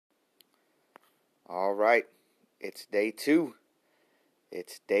All right, it's day two.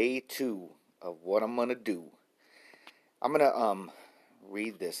 It's day two of what I'm gonna do. I'm gonna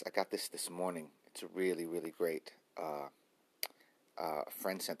read this. I got this morning. It's really really great. A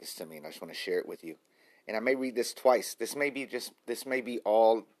friend sent this to me, and I just want to share it with you. And I may read this twice. This may be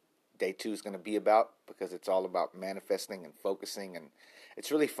all day two is gonna be about because it's all about manifesting and focusing. And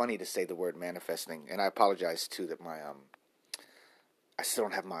it's really funny to say the word manifesting. And I apologize too that my I still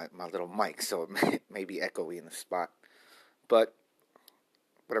don't have my little mic, so it may be echoey in the spot. But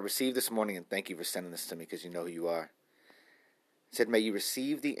what I received this morning, and thank you for sending this to me because you know who you are, it said, may you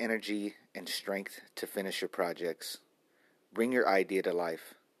receive the energy and strength to finish your projects, bring your idea to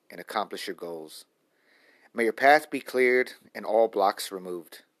life, and accomplish your goals. May your path be cleared and all blocks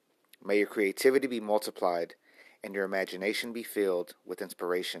removed. May your creativity be multiplied and your imagination be filled with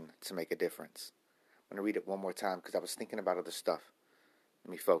inspiration to make a difference. I'm going to read it one more time because I was thinking about other stuff. Let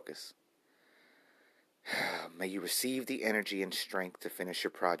me focus. May you receive the energy and strength to finish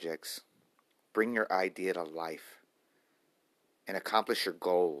your projects, bring your idea to life, and accomplish your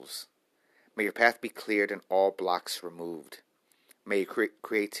goals. May your path be cleared and all blocks removed. May your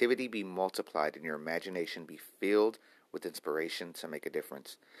creativity be multiplied and your imagination be filled with inspiration to make a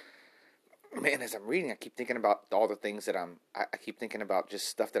difference. Man, as I'm reading, I keep thinking about all the things that I keep thinking about just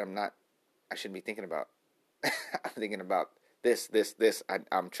stuff that I shouldn't be thinking about. I'm thinking about this.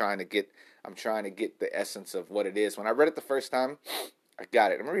 I'm trying to get the essence of what it is. When I read it the first time, I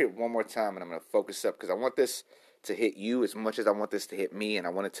got it. I'm gonna read it one more time, and I'm gonna focus up because I want this to hit you as much as I want this to hit me, and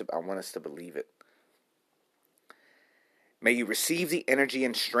I want us to believe it. May you receive the energy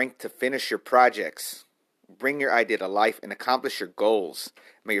and strength to finish your projects, bring your idea to life, and accomplish your goals.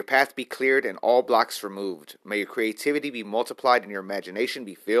 May your path be cleared and all blocks removed. May your creativity be multiplied and your imagination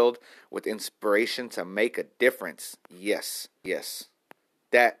be filled with inspiration to make a difference. Yes.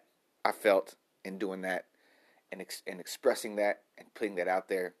 That I felt in doing that and expressing that and putting that out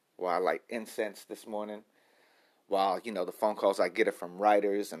there while I light incense this morning. While, the phone calls I get are from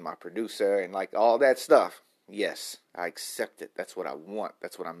writers and my producer and like all that stuff. Yes, I accept it. That's what I want.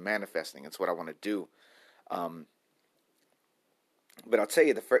 That's what I'm manifesting. It's what I want to do. But I'll tell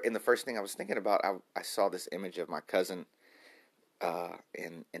you, the first thing I was thinking about, I saw this image of my cousin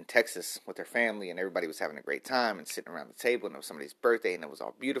in Texas with her family, and everybody was having a great time and sitting around the table, and it was somebody's birthday, and it was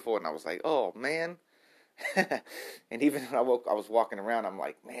all beautiful, and I was like, oh, man. And even when I was walking around, I'm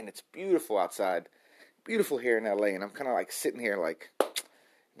like, man, it's beautiful outside. Beautiful here in LA, and I'm kind of like sitting here like,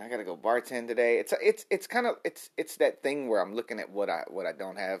 I gotta go bartend today. It's that thing where I'm looking at what I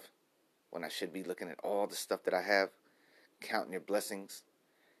don't have when I should be looking at all the stuff that I have, counting your blessings,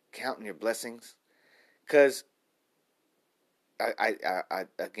 because I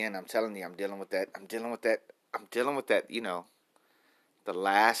again, I'm telling you, I'm dealing with that. The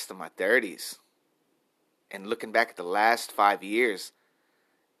last of my 30s, and looking back at the last 5 years,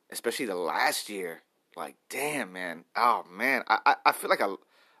 especially the last year. Like, damn, man. Oh, man. I feel like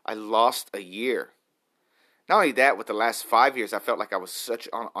I lost a year. Not only that, with the last 5 years, I felt like I was such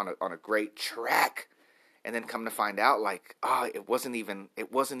on a great track. And then come to find out, like, it wasn't even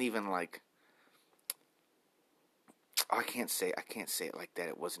like, I can't say it like that.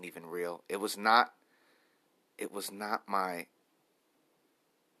 It wasn't even real. It was not my,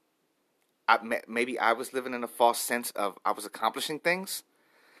 maybe I was living in a false sense of I was accomplishing things.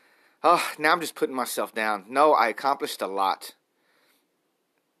 Oh, now I'm just putting myself down. No, I accomplished a lot,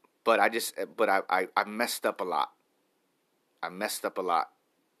 but I messed up a lot. I messed up a lot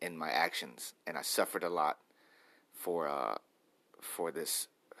in my actions, and I suffered a lot for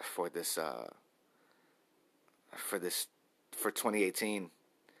 2018.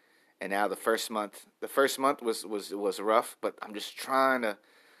 And now the first month was rough, but I'm just trying to.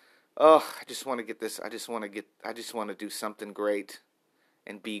 Oh, I just want to get this. I just want to do something great.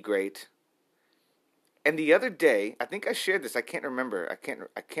 And be great. And the other day, I think I shared this. I can't remember.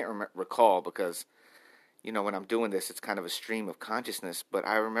 Recall because, when I'm doing this, it's kind of a stream of consciousness. But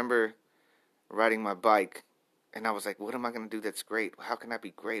I remember riding my bike, and I was like, "What am I going to do that's great? How can I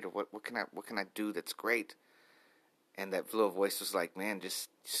be great? Or what can I do that's great?" And that little voice was like, "Man, just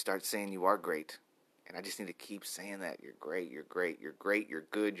start saying you are great." And I just need to keep saying that. You're great. You're great. You're great. You're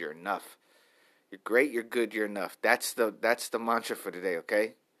good. You're enough. You're great, you're good, you're enough. That's the mantra for today,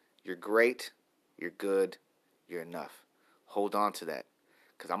 okay? You're great, you're good, you're enough. Hold on to that,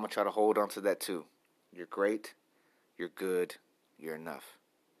 because I'm going to try to hold on to that too. You're great, you're good, you're enough.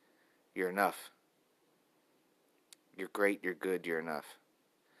 You're enough. You're great, you're good, you're enough.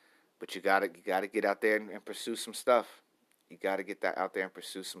 But you gotta get out there and pursue some stuff. You gotta get that out there and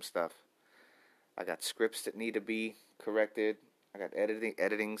pursue some stuff. I got scripts that need to be corrected. I got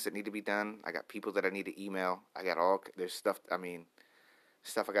editings that need to be done. I got people that I need to email. There's stuff. I mean,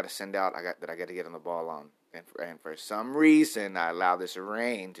 stuff I got to send out. I got to get on the ball on. And for some reason, I allow this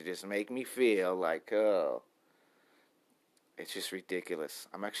rain to just make me feel like, oh, it's just ridiculous.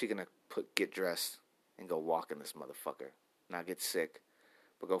 I'm actually gonna get dressed and go walk in this motherfucker. Not get sick,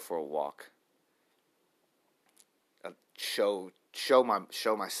 but go for a walk. Show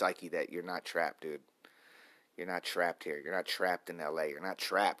my psyche that you're not trapped, dude. You're not trapped here. You're not trapped in LA. You're not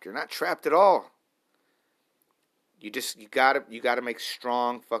trapped. You're not trapped at all. You gotta make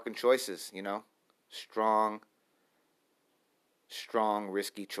strong fucking choices, you know? Strong,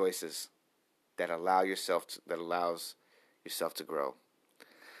 risky choices that allows yourself to grow.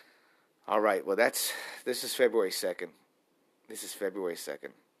 All right, well this is February 2nd.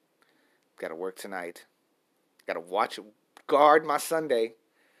 Got to work tonight. Got to guard my Sunday.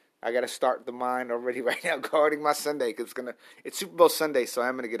 I got to start the mind already right now guarding my Sunday because it's Super Bowl Sunday, so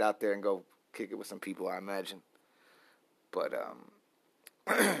I'm going to get out there and go kick it with some people, I imagine. But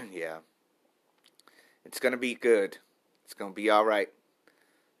yeah. It's going to be good. It's going to be all right.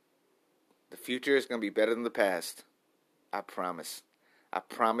 The future is going to be better than the past. I promise. I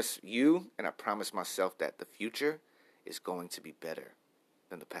promise you and I promise myself that the future is going to be better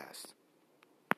than the past.